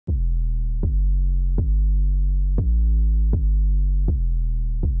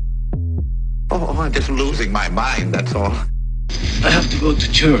I'm just losing my mind, that's all. I have to go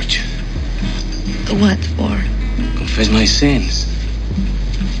to church. What for? Confess my sins.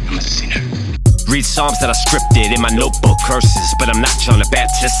 I'm a sinner. Read psalms that I scripted in my notebook, curses, but I'm not John the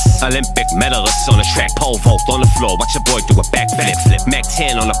Baptist. Olympic medalist on the track, pole vault on the floor, watch your boy do a backflip. Mac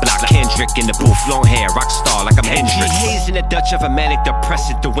 10 on the block, Kendrick in the booth, long hair, rock star like I'm Hendrix. Haze in the Dutch of a manic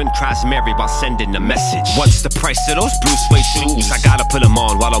depressant, the wind cries Mary while sending the message. What's the price of those Vir2ue shoes? I gotta put them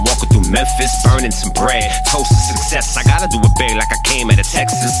on while I'm walking through Memphis, burning some bread, toast to success. I gotta do it big like I came out of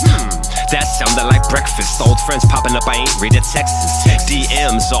Texas. That sounded like breakfast. Old friends popping up, I ain't read the Texas.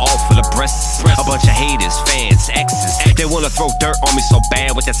 DMs are all full of breasts. A bunch of haters, fans, exes. They wanna throw dirt on me so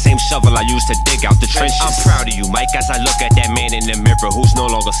bad with that same shovel I used to dig out the trenches. I'm proud of you, Mike, as I look at that man in the mirror who's no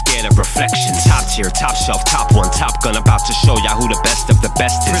longer scared of reflection. Top tier, top shelf, top one, top gun, about to show y'all who the best of the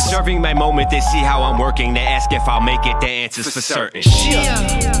best is. Preserving my moment, they see how I'm working. They ask if I'll make it, the answer's for certain.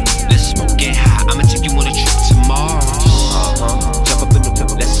 Let's smoke, get high, I'ma take you on a trip to Mars. Jump up in the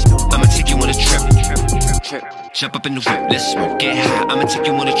whip, let's smoke, I'ma take you on a trip. Jump up in the whip, let's smoke, get high, I'ma take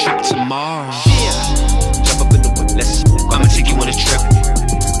you on a trip to Mars. Jump up in the whip, let's smoke, I'ma take you on a trip.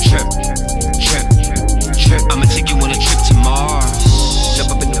 Trip, I'ma take you on a trip to Mars.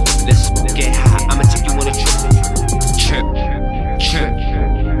 Jump up in the whip, let's smoke, get high, I'ma take you on a trip.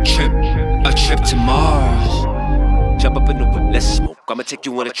 A trip to Mars. Jump up in the whip, let's smoke, I'ma take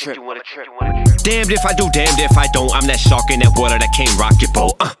you on a trip. Damned if I do, damned if I don't. I'm that shark in that water that can't rock your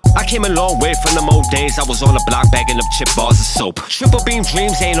boat. I came a long way from them old days. I was on the block bagging up chip bars of soap. Triple beam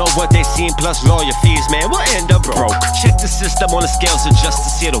dreams ain't all what they seem. Plus lawyer fees, man, we'll end up broke. Check the system on the scales of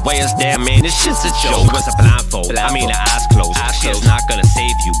justice. See the way us down, man, this shit's a joke. Was a blindfold, I mean the eyes closed. Shit's not gonna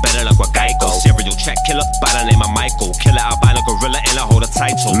save you, better luck with Geico. Serial check killer by the name of Michael. Killer albino gorilla and I hold a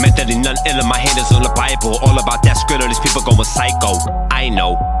title. Mentally none iller, my hand is on the Bible. All about that skriller, these people going psycho. I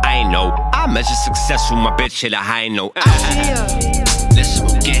know, I measure success with my bitch hit a high note. Let's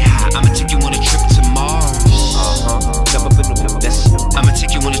smoke, get high, I'ma take you on a trip to Mars. Jump up in the whip, let's smoke, I'ma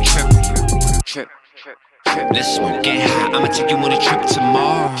take you on a trip. Let's smoke, get high, I'ma take you on a trip to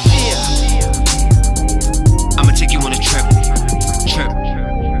Mars. I'ma take you on a trip.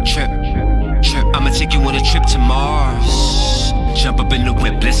 I'ma take you on a trip to Mars. Jump up in the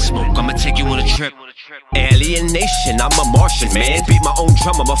whip, let's smoke, I'ma take you on a trip. Alienation, I'm a Martian man. Beat my own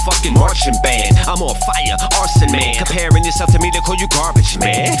drum, I'm a fucking marching band. I'm on fire, arson man. Comparing yourself to me, they call you garbage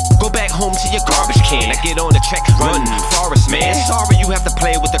man. Go back home to your garbage can. I get on the track, run, forest man. Sorry you have to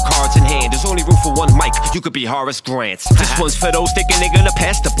play with the cards in hand. There's only room for one mic, you could be Horace Grant. This one's for those thinking they're gonna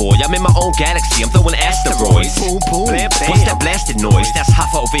pass the boy. I'm in my own galaxy, I'm throwing asteroids. Boom, boom, blam, bam. What's that blasted noise? That's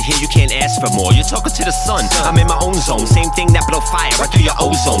Hoffa over here, you can't ask for more. You're talking to the sun, I'm in my own zone. Same thing that blow fire right through your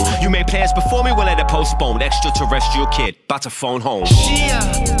ozone. You made plans before me, well let it postpone. Extraterrestrial kid, about to phone home.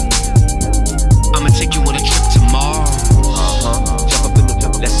 I'ma take you on a trip to Mars. Jump up in the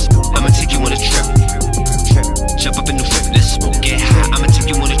whip, let's smoke, I'ma take you on a trip. Jump up in the whip, let's smoke, get high, I'ma take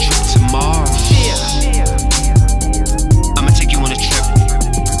you on a trip to Mars. I'ma take you on a trip.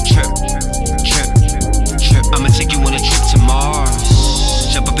 I'ma take you on a trip to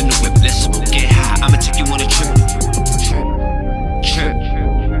Mars. Jump up in the whip, let's smoke, get high, I'ma take you on a trip.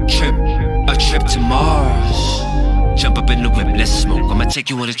 A trip to Mars. Jump up in the whip, let's smoke, I'ma take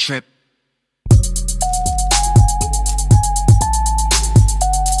you on a trip.